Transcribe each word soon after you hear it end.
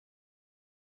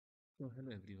So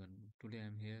hello everyone. Today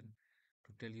I'm here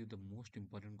to tell you the most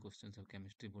important questions of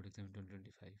chemistry board exam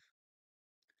 2025.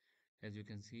 As you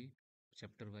can see,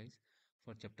 chapter wise,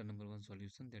 for chapter number 1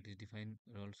 solution, that is define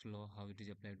Rolle's law, how it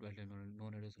is applied to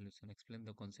non-ideal solution, explain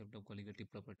the concept of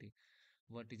colligative property,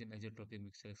 what is an isotropic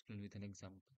mixture, explain with an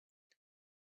example.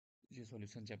 ये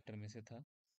solution chapter में से था.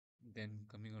 Then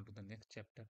coming on to the next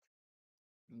chapter,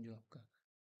 जो आपका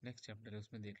next chapter है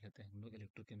उसमें देख लेते हैं हम लोग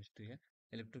इलेक्ट्रोकेमिस्ट्री है.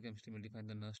 इलेक्ट्रोकेमिस्ट्री में define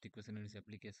the Nernst equation and its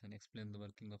application, explain the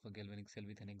working of a galvanic cell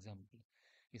with an example.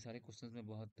 ये सारे क्वेश्चंस मैं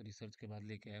बहुत रिसर्च के बाद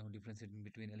लेके आया हूँ, differentiating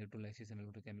between electrolysis and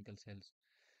electrochemical cells.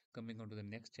 Coming on to the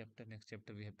next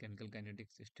chapter we have chemical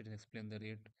kinetics, state and explain the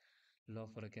rate law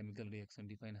for a chemical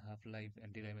reaction, define half life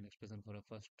and derive an expression for a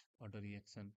first order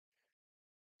reaction.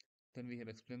 Then we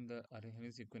have explained the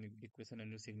Arrhenius equation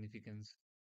and its significance.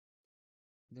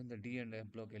 Then the D and F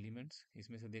block elements,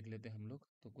 इसमें से देख लेते हैं हम लोग.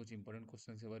 तो कुछ important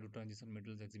question है. Why do transition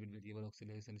metals exhibit variable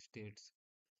oxidation states.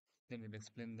 Then we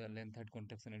explain the length height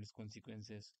contraction and it's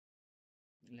consequences.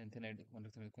 Length and height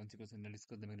contraction and consequences and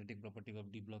discuss the magnetic property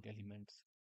of D block elements.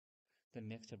 The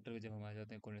next chapter में जब हम आ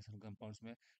जाते हैं coordination compounds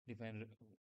में, define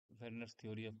Werner's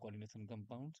theory of coordination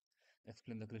compounds,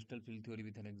 explain the crystal field theory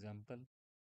with an example,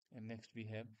 and next we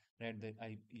have write the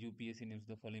UPSC names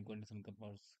the following coordination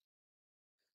compounds.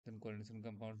 Then coordination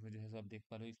compounds में जो है सो आप देख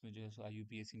पा रहे हो, इसमें जो है सो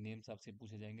IUPAC नेम्स आपसे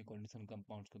पूछे जाएंगे कोऑर्डिनेशन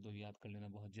कंपाउंड्स को, तो याद कर लेना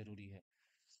बहुत जरूरी है.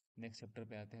 नेक्स्ट चैप्टर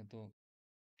पे आते हैं. तो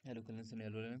एलोकेलेंस and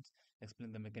एलोलेंस,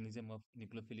 explain the mechanism of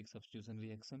nucleophilic substitution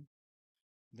reaction.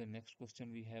 The next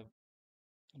question we have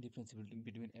difference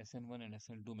between SN1 and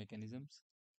SN2 mechanisms.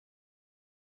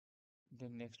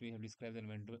 Then next we have described the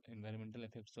environmental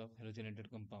effects of halogenated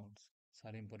compounds.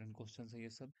 सारे important question है ये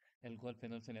सब. Alcohol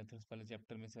फेनॉल्स and एथर्स वाले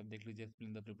chapter में से आप देख लीजिए.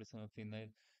 Explain the preparation of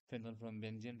phenol from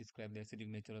benzene, describe the acidic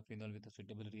nature of phenol with a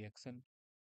suitable reaction.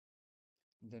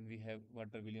 Then we have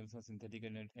water Williamson synthetic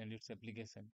and its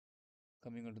application.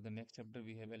 Coming on to the next chapter,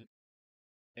 we have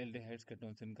aldehydes,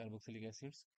 ketones, and carboxylic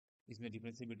acids. इसमें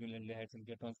difference between aldehydes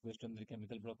and ketones based on their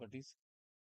chemical properties.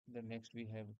 Then next we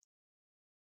have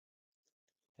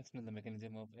explain the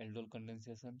mechanism of aldol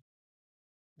condensation.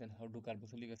 Then how do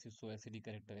carboxylic acid show acidic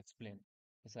character, explain.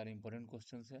 ये सारे important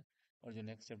questions है. और जो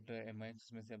next chapter है amines,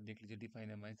 उसमें से आप देख लीजिए.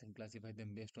 Define amines and classify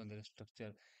them based on their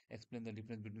structure, explain the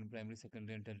difference between primary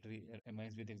secondary and tertiary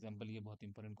amines with example. ये बहुत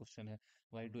इंपॉर्टेंट क्वेश्चन है.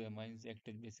 Why do amines act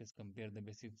as basis, compare the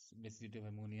basicity of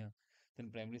ammonia.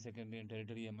 Then primary secondary and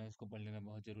tertiary amines को पढ़ लेना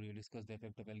बहुत जरूरी है. Discuss the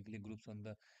effect of alkali groups on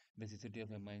the basicity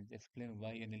of amines, explain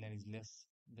why एनिलाइन is less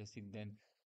basic then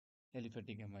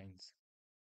aliphatic amines.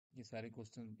 ये सारे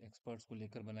question experts को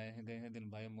लेकर बनाए हैं गए हैं. देन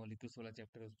बायोमोलिक्यूल्स वाला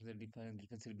चैप्टर है, उसमें से define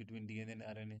difference between DNA and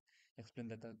RNA, explain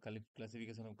the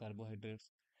classification of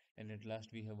carbohydrates, and at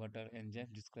last we have what are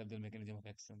enzymes, describe the mechanism of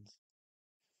actions.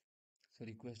 So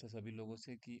request है सभी लोगों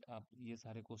से कि आप ये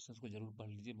सारे क्वेश्चंस को जरूर पढ़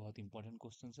लीजिए. बहुत इंपॉर्टेंट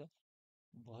क्वेश्चंस है.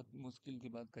 बहुत मुश्किल के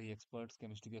बाद कई एक्सपर्ट्स,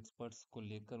 केमिस्ट्री के एक्सपर्ट्स को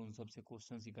लेकर उन सब से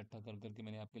क्वेश्चंस इकट्ठा कर करके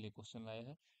मैंने आपके लिए क्वेश्चन लाया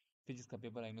है. फिजिक्स का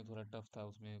पेपर आई नो थोड़ा टफ था,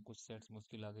 उसमें कुछ सेट्स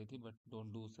मुश्किल आ गई थी, but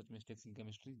don't do such mistakes in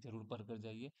chemistry. जरूर पढ़ कर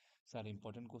जाइए. सारे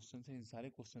इंपॉर्टेंट क्वेश्चंस हैं. इन सारे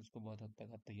क्वेश्चंस को बहुत हद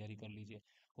तक आप तैयारी कर लीजिए.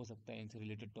 हो सकता है इनसे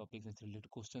रिलेटेड टॉपिक्स, इनसे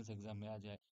रिलेटेड क्वेश्चंस एग्जाम में आ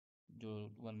जाए. जो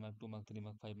 1 मार्क, 2 मार्क, 3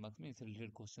 मार्क, 5 मार्क्स में इनसे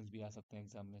रिलेटेड क्वेश्चंस भी आ सकते हैं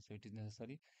एग्जाम में. सो इट इज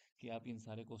नेसेसरी कि आप इन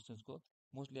सारे क्वेश्चंस को,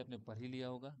 मोस्टली आपने पढ़ ही लिया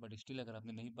होगा, बट स्टिल अगर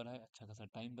आपने नहीं पढ़ा है, अच्छा खासा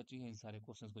टाइम बची है, इन सारे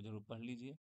क्वेश्चंस को जरूर पढ़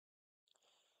लीजिए.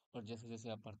 और जैसे जैसे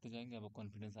आप पढ़ते जाएंगे आपको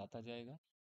कॉन्फिडेंस आता जाएगा.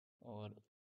 और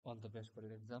all the best for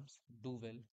your exams. Do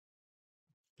well,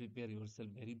 prepare your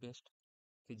self very best.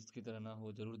 Physics की तरह ना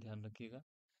हो, जरूर ध्यान रखिएगा.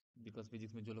 बिकॉज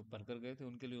फिजिक्स में जो लोग पढ़ कर गए थे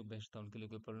उनके लिए वो बेस्ट था, उनके लिए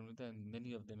कोई प्रॉब्लम नहीं था. And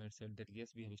many of them had said that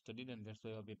yes we have studied and that's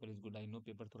why our paper is good. I know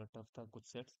paper थोड़ा टफ था कुछ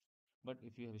sets, but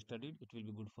if you have studied it will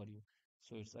be good for you.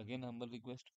 So it's again humble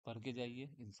request, पढ़ के जाइए.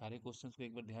 इन सारे questions को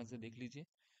एक बार ध्यान से देख लीजिए.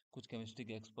 कुछ केमिस्ट्री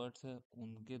के एक्सपर्ट्स हैं,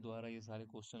 उनके द्वारा ये सारे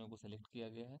क्वेश्चनों को सेलेक्ट किया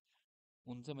गया है.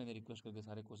 उनसे मैंने रिक्वेस्ट करके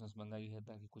सारे क्वेश्चंस मंगाई है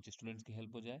ताकि कुछ स्टूडेंट्स की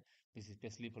हेल्प हो जाए. This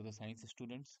specially for the science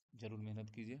students. जरूर मेहनत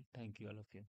कीजिए. Thank you all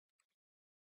of you.